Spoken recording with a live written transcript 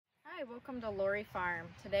Hi, welcome to Lohre Farm.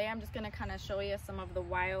 Today I'm just going to kind of show you some of the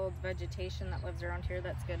wild vegetation that lives around here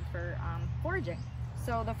that's good for foraging.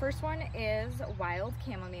 So the first one is wild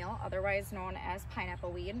chamomile, otherwise known as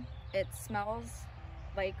pineapple weed. It smells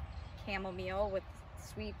like chamomile with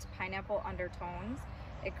sweet pineapple undertones.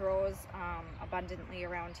 It grows abundantly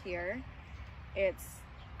around here. It's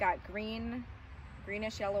got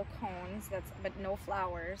greenish yellow cones, but no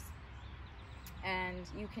flowers. And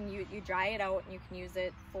you dry it out and you can use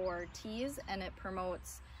it for teas, and it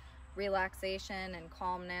promotes relaxation and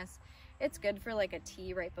calmness. It's good for like a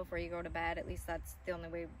tea right before you go to bed. At least that's the only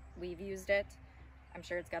way we've used it. I'm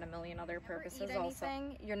sure it's got a million other purposes also.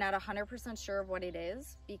 You're not 100% sure of what it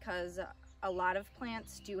is because a lot of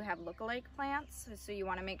plants do have look-alike plants, so you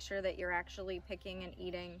want to make sure that you're actually picking and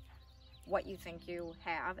eating what you think you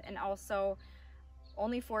have. And also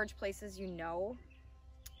only forage places you know,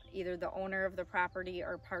 either the owner of the property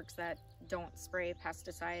or parks that don't spray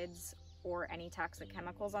pesticides or any toxic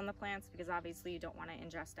chemicals on the plants, because obviously you don't want to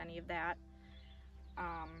ingest any of that.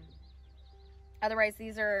 Otherwise,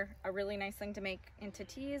 these are a really nice thing to make into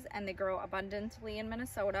teas, and they grow abundantly in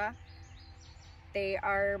Minnesota. They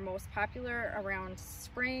are most popular around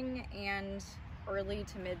spring and early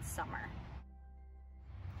to mid-summer.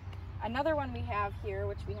 Another one we have here,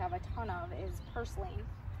 which we have a ton of, is Purslane.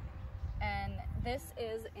 And this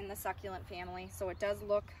is in the succulent family, so it does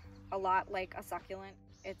look a lot like a succulent.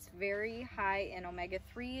 It's very high in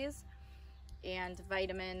omega-3s and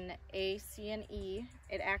vitamin A, C, and E.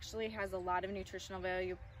 It actually has a lot of nutritional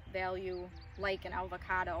value like an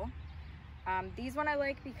avocado. These one I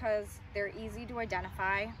like because they're easy to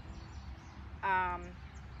identify.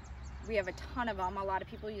 We have a ton of them. A lot of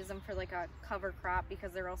people use them for like a cover crop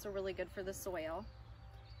because they're also really good for the soil.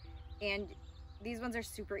 And these ones are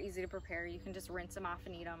super easy to prepare. You can just rinse them off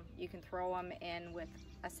and eat them. You can throw them in with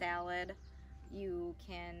a salad. You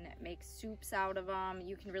can make soups out of them.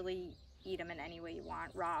 You can really eat them in any way you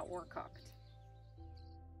want, raw or cooked.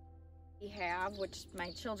 We have, which my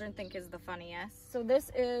children think is the funniest. So this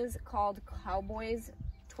is called Cowboy's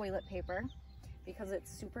toilet paper because it's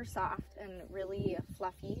super soft and really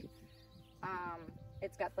fluffy.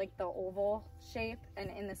 It's got like the oval shape, and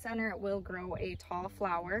in the center it will grow a tall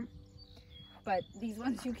flower. But these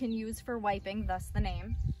ones you can use for wiping, thus the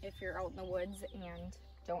name, if you're out in the woods and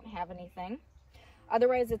don't have anything.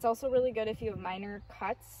 Otherwise, it's also really good if you have minor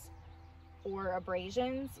cuts or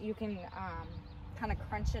abrasions. You can kind of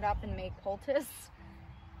crunch it up and make poultice,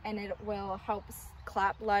 and it will help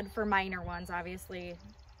clot blood for minor ones. Obviously,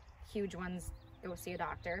 huge ones, go see a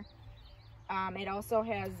doctor. It also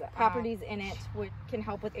has properties in it which can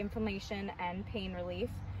help with inflammation and pain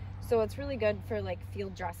relief. So it's really good for like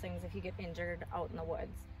field dressings if you get injured out in the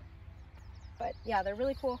woods. But yeah, they're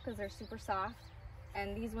really cool because they're super soft.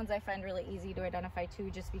 And these ones I find really easy to identify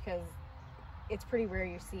too, just because it's pretty rare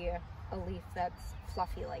you see a leaf that's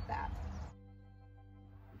fluffy like that.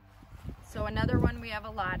 So another one we have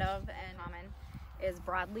a lot of and common is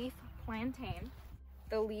Broadleaf Plantain.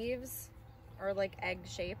 The leaves are like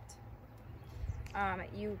egg-shaped.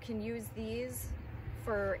 You can use these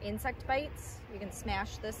for insect bites. You can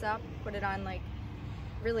smash this up, put it on like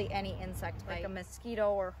really any insect bite, like a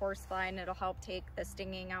mosquito or horsefly, and it'll help take the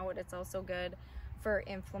stinging out. It's also good for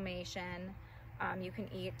inflammation. You can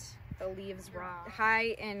eat the leaves raw.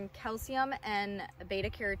 High in calcium and beta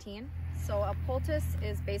carotene. So a poultice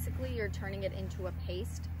is basically you're turning it into a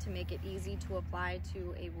paste to make it easy to apply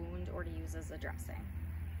to a wound or to use as a dressing.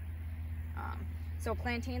 So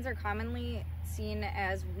plantains are commonly seen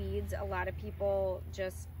as weeds. A lot of people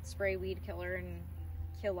just spray weed killer and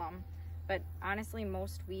kill them. But honestly,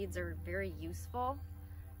 most weeds are very useful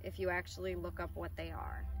if you actually look up what they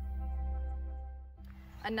are.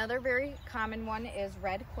 Another very common one is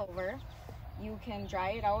red clover. You can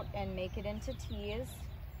dry it out and make it into teas.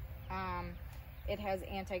 It has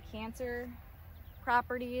anti-cancer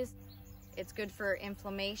properties. It's good for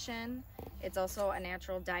inflammation. It's also a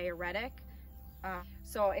natural diuretic.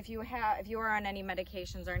 So if you are on any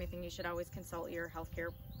medications or anything, you should always consult your healthcare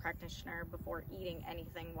practitioner before eating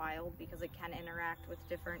anything wild because it can interact with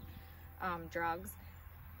different drugs.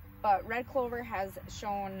 But red clover has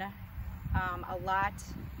shown a lot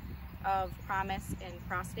of promise in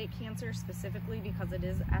prostate cancer, specifically because it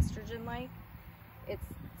is estrogen-like.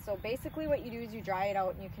 So basically what you do is you dry it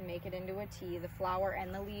out and you can make it into a tea. The flower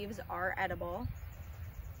and the leaves are edible.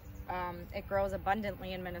 It grows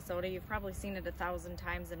abundantly in Minnesota. You've probably seen it 1,000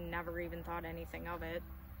 times and never even thought anything of it.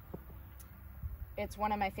 It's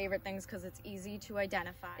one of my favorite things because it's easy to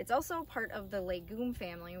identify. It's also part of the legume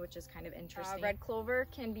family, which is kind of interesting. Red clover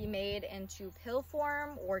can be made into pill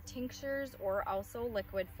form or tinctures or also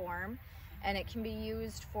liquid form. and it can be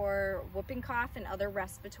used for whooping cough and other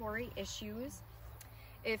respiratory issues.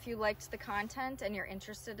 If you liked the content and you're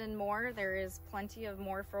interested in more, there is plenty of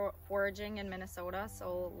more foraging in Minnesota,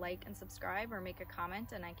 so like and subscribe or make a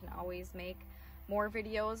comment, and I can always make more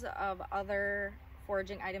videos of other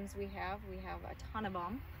foraging items we have. We have a ton of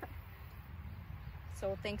them.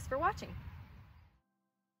 So thanks for watching.